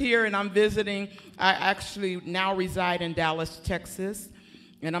am just here and I'm visiting. I actually now reside in Dallas, Texas.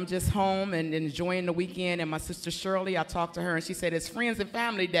 And I'm just home and enjoying the weekend. And my sister Shirley, I talked to her and she said, it's Friends and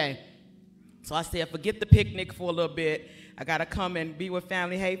Family Day. So I said, forget the picnic for a little bit. I got to come and be with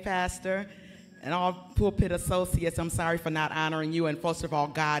family. Hey, Pastor. And all pulpit associates, I'm sorry for not honoring you, and first of all,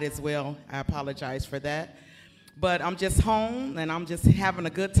 God as well. I apologize for that. But I'm just home, and I'm just having a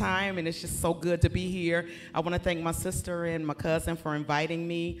good time, and it's just so good to be here. I want to thank my sister and my cousin for inviting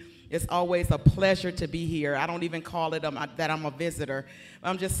me. It's always a pleasure to be here. I don't even call it that I'm a visitor.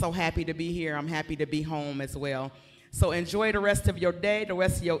 I'm just so happy to be here. I'm happy to be home as well. So enjoy the rest of your day, the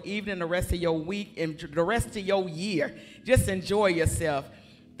rest of your evening, the rest of your week, and the rest of your year. Just enjoy yourself.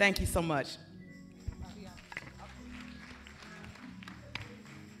 Thank you so much.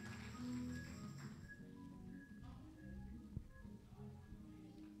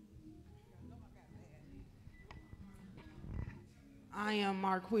 I am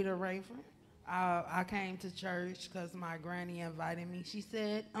Marquita Rayford. I came to church because my granny invited me. She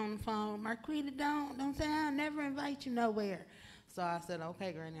said on the phone, Marquita, don't say I'll never invite you nowhere. So I said,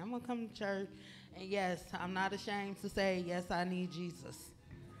 okay, granny, I'm going to come to church. And yes, I'm not ashamed to say, yes, I need Jesus.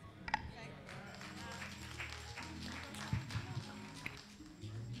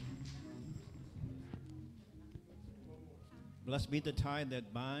 Blessed be the tie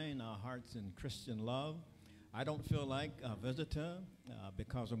that bind our hearts in Christian love. I don't feel like a visitor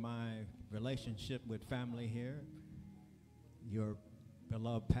because of my relationship with family here, your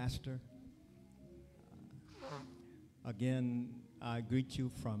beloved pastor. Again, I greet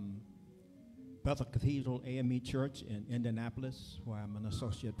you from Bethel Cathedral AME Church in Indianapolis, where I'm an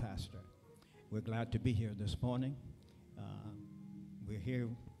associate pastor. We're glad to be here this morning. We're here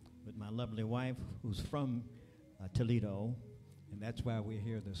with my lovely wife, who's from Toledo, and that's why we're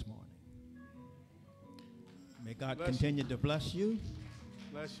here this morning. May God continue to bless you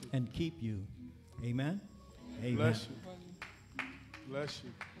and keep you. Amen? Amen. Bless you. Bless you.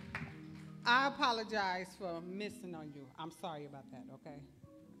 I apologize for missing on you. I'm sorry about that, okay?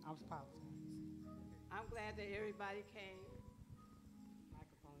 I apologize. I'm glad that everybody came.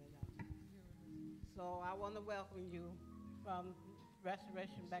 Microphone is out. So I want to welcome you from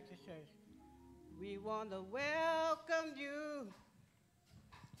Restoration Baptist Church. We want to welcome you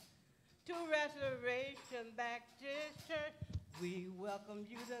to Restoration Baptist Church. We welcome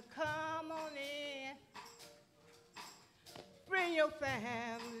you to come on in. Bring your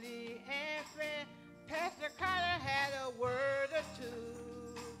family and friends. Pastor Carter had a word or two.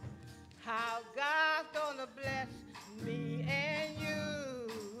 How God's gonna bless me and you.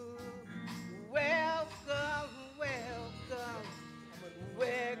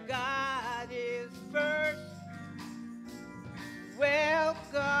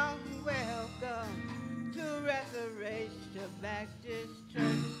 Baptist Church.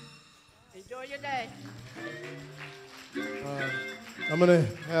 Enjoy your day. I'm going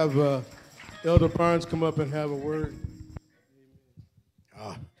to have Elder Barnes come up and have a word.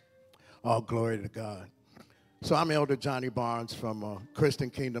 All glory to God. So I'm Elder Johnny Barnes from Christian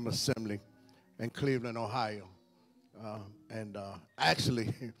Kingdom Assembly in Cleveland, Ohio.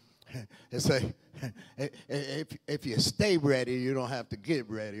 Actually, it's if you stay ready, you don't have to get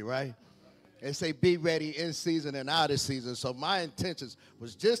ready, right? They say be ready in season and out of season. So my intentions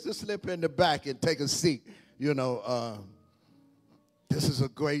was just to slip in the back and take a seat. You know, this is a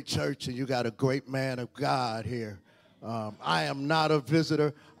great church, and you got a great man of God here. I am not a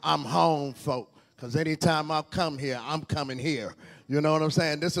visitor. I'm home, folk, because anytime I come here, I'm coming here. You know what I'm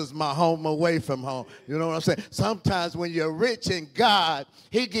saying? This is my home away from home. You know what I'm saying? Sometimes when you're rich in God,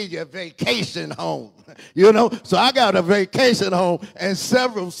 he gives you a vacation home. You know? So I got a vacation home in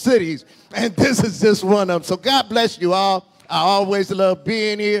several cities, and this is just one of them. So God bless you all. I always love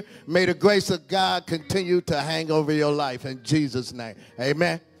being here. May the grace of God continue to hang over your life in Jesus' name.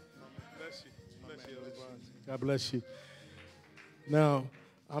 Amen. Bless you. Bless you, Elder Barnes. God bless you. Now,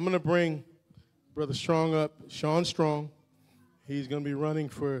 I'm going to bring Brother Strong up, Sean Strong. He's going to be running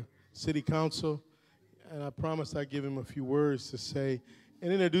for city council, and I promised I'd give him a few words to say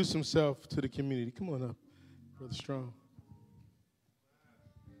and introduce himself to the community. Come on up, Brother Strong.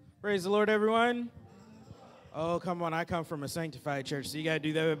 Praise the Lord, everyone. Oh, come on. I come from a sanctified church, so you got to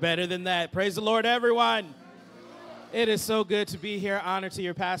do that better than that. Praise the Lord, everyone. It is so good to be here. Honor to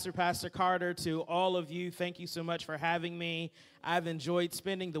your pastor, Pastor Carter, to all of you. Thank you so much for having me. I've enjoyed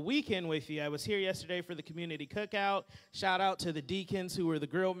spending the weekend with you. I was here yesterday for the community cookout. Shout out to the deacons who were the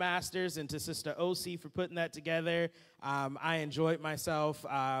grill masters and to Sister OC for putting that together. I enjoyed myself.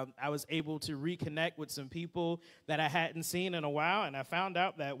 I was able to reconnect with some people that I hadn't seen in a while, and I found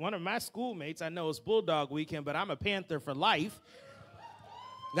out that one of my schoolmates, I know it's Bulldog weekend, but I'm a Panther for life.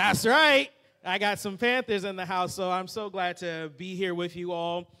 That's right. I got some Panthers in the house, so I'm so glad to be here with you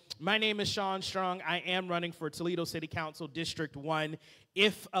all. My name is Sean Strong. I am running for Toledo City Council District 1.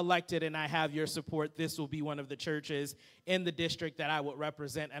 If elected and I have your support, this will be one of the churches in the district that I would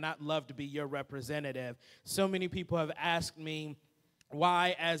represent, and I'd love to be your representative. So many people have asked me,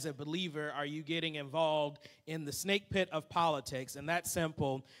 why, as a believer, are you getting involved in the snake pit of politics? And that's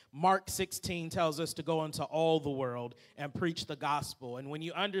simple. Mark 16 tells us to go into all the world and preach the gospel. And when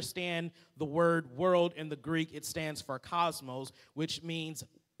you understand the word world in the Greek, it stands for cosmos, which means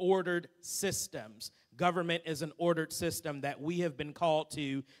ordered systems. Government is an ordered system that we have been called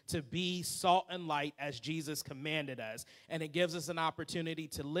to be salt and light as Jesus commanded us. And it gives us an opportunity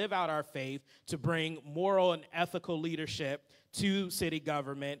to live out our faith, to bring moral and ethical leadership to city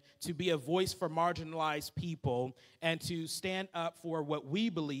government, to be a voice for marginalized people, and to stand up for what we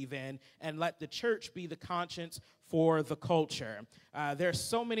believe in and let the church be the conscience for the culture. There's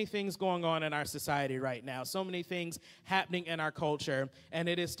so many things going on in our society right now, so many things happening in our culture, and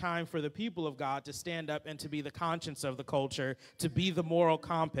it is time for the people of God to stand up and to be the conscience of the culture, to be the moral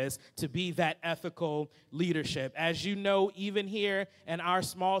compass, to be that ethical leadership. As you know, even here in our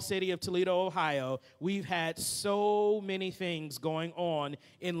small city of Toledo, Ohio, we've had so many things going on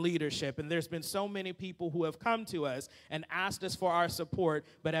in leadership, and there's been so many people who have come to us and asked us for our support,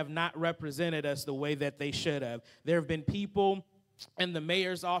 but have not represented us the way that they should have. There have been people in the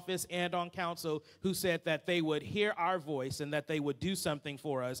mayor's office and on council who said that they would hear our voice and that they would do something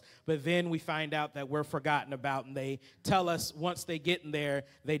for us, but then we find out that we're forgotten about, and they tell us once they get in there,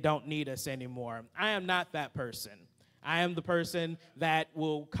 they don't need us anymore. I am not that person. I am the person that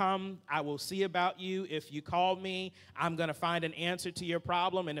will come, I will see about you. If you call me, I'm going to find an answer to your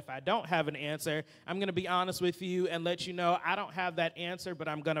problem, and if I don't have an answer, I'm going to be honest with you and let you know I don't have that answer, but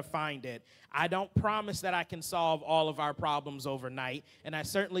I'm going to find it. I don't promise that I can solve all of our problems overnight, and I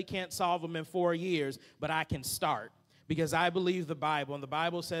certainly can't solve them in 4 years, but I can start. Because I believe the Bible, and the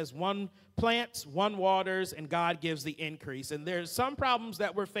Bible says one plants, one waters, and God gives the increase. And there's some problems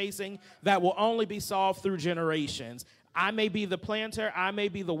that we're facing that will only be solved through generations. I may be the planter, I may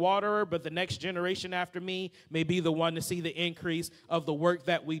be the waterer, but the next generation after me may be the one to see the increase of the work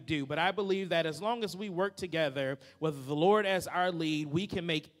that we do. But I believe that as long as we work together with the Lord as our lead, we can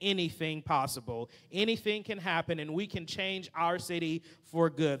make anything possible. Anything can happen, and we can change our city for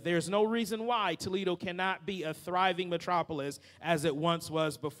good. There's no reason why Toledo cannot be a thriving metropolis as it once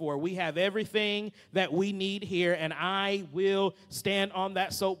was before. We have everything that we need here, and I will stand on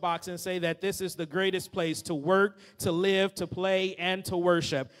that soapbox and say that this is the greatest place to work, to live, to play, and to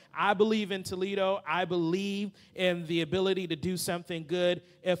worship. I believe in Toledo. I believe in the ability to do something good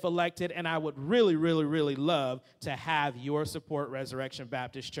if elected, and I would really, really, really love to have your support, Resurrection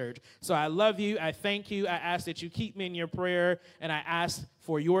Baptist Church. So I love you. I thank you. I ask that you keep me in your prayer, and I ask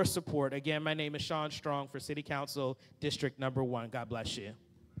for your support. Again, my name is Sean Strong for City Council District Number 1. God bless you.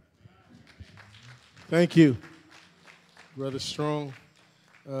 Thank you, Brother Strong.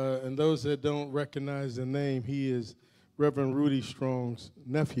 And those that don't recognize the name, he is Reverend Rudy Strong's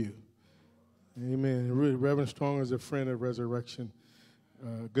nephew. Amen. Reverend Strong is a friend of Resurrection,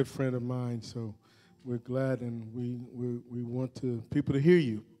 a good friend of mine. So we're glad, and we want people to hear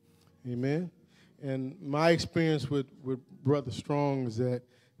you. Amen. And my experience with Brother Strong is that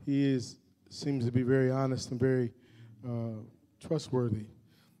he seems to be very honest and very trustworthy.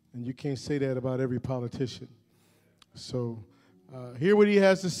 And you can't say that about every politician. So hear what he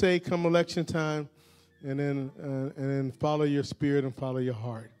has to say come election time, and then follow your spirit and follow your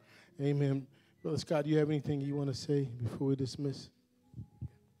heart. Amen. Brother Scott, do you have anything you want to say before we dismiss?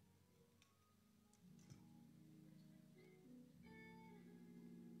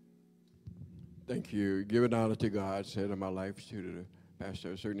 Thank you. Giving honor to God, said in my life, to the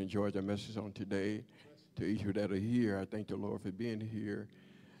pastor. I certainly enjoyed the message on today. To each of that are here, I thank the Lord for being here.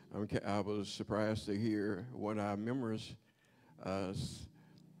 I was surprised to hear one of our members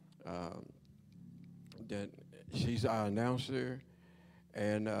that she's our announcer,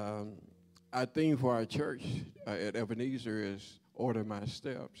 and our theme for our church at Ebenezer is Order My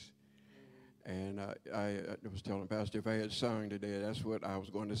Steps. And I was telling Pastor if I had sung today, that's what I was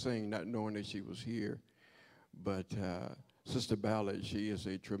going to sing, not knowing that she was here. But Sister Ballard, she is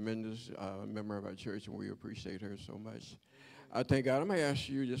a tremendous member of our church, and we appreciate her so much. I thank God. I'm going to ask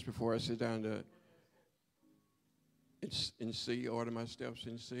you just before I sit down to in C, order my steps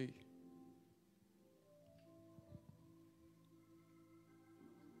in C.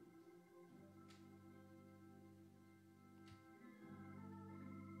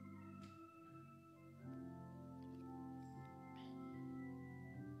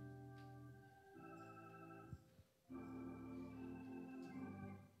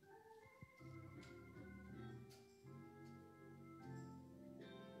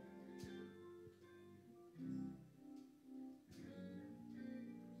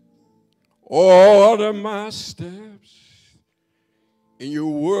 Order my steps in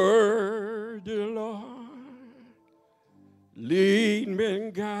your word, dear Lord. Lead me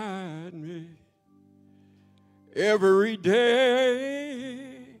and guide me every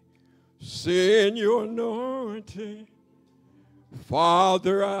day. Send your anointing,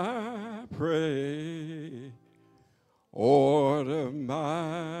 Father, I pray. Order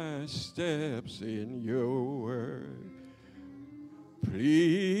my steps in your word.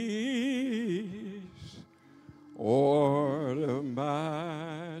 Please order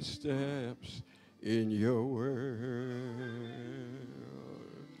my steps in your word.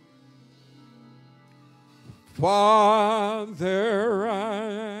 Father,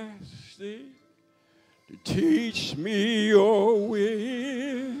 I ask thee to teach me your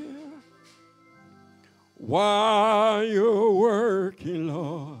will while you're working,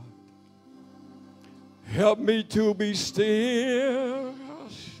 Lord. Help me to be still.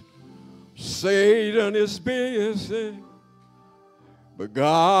 Satan is busy, but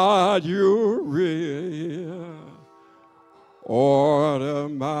God, you're real. Order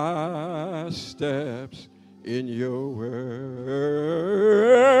my steps in your word.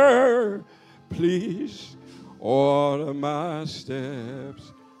 Please order my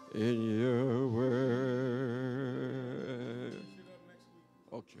steps in your word.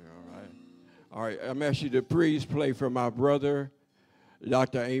 Okay, all right. All right, I'm asking you to please play for my brother,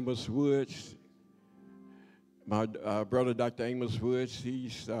 Dr. Amos Woods. My brother, Dr. Amos Woods, he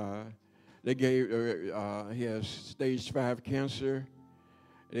has stage 5 cancer.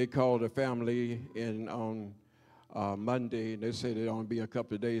 They called the family in on Monday, and they said it'd only be a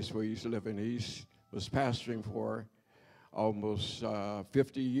couple of days where he's living. He was pastoring for almost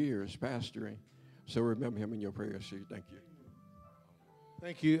 50 years, pastoring. So remember him in your prayers, too. Thank you.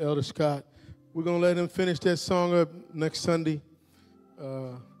 Thank you, Elder Scott. We're going to let him finish that song up next Sunday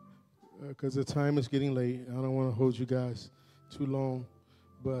because the time is getting late. I don't want to hold you guys too long.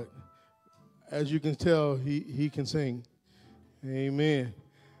 But as you can tell, he can sing. Amen.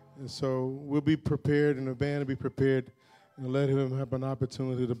 And so we'll be prepared, and the band will be prepared, and let him have an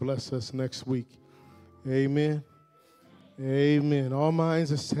opportunity to bless us next week. Amen. Amen. All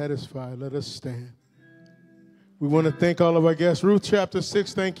minds are satisfied. Let us stand. We want to thank all of our guests. Ruth chapter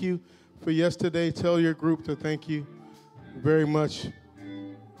 6, thank you for yesterday. Tell your group to thank you very much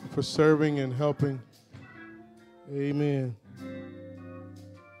for serving and helping. Amen.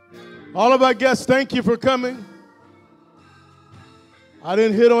 All of our guests, thank you for coming. I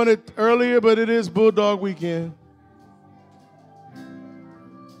didn't hit on it earlier, but it is Bulldog Weekend.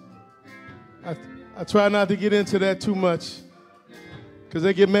 I try not to get into that too much because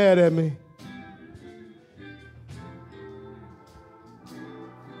they get mad at me.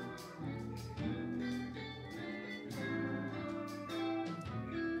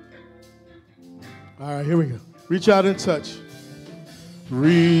 All right, here we go. Reach out and touch.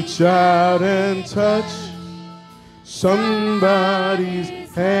 Reach out and touch somebody's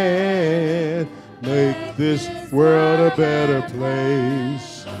hand. Make this world a better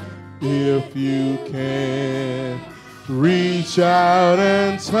place if you can. Reach out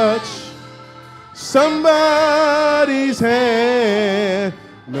and touch somebody's hand.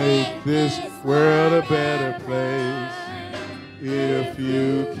 Make this world a better place if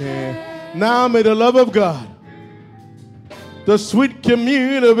you can. Now may the love of God, the sweet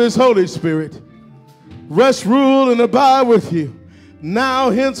communion of his Holy Spirit, rest, rule, and abide with you, now,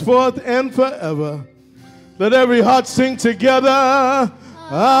 henceforth, and forever. Let every heart sing together.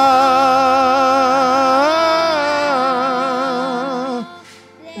 Amen.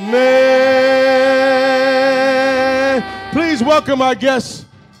 Please welcome our guests.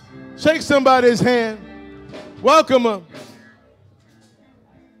 Shake somebody's hand. Welcome them.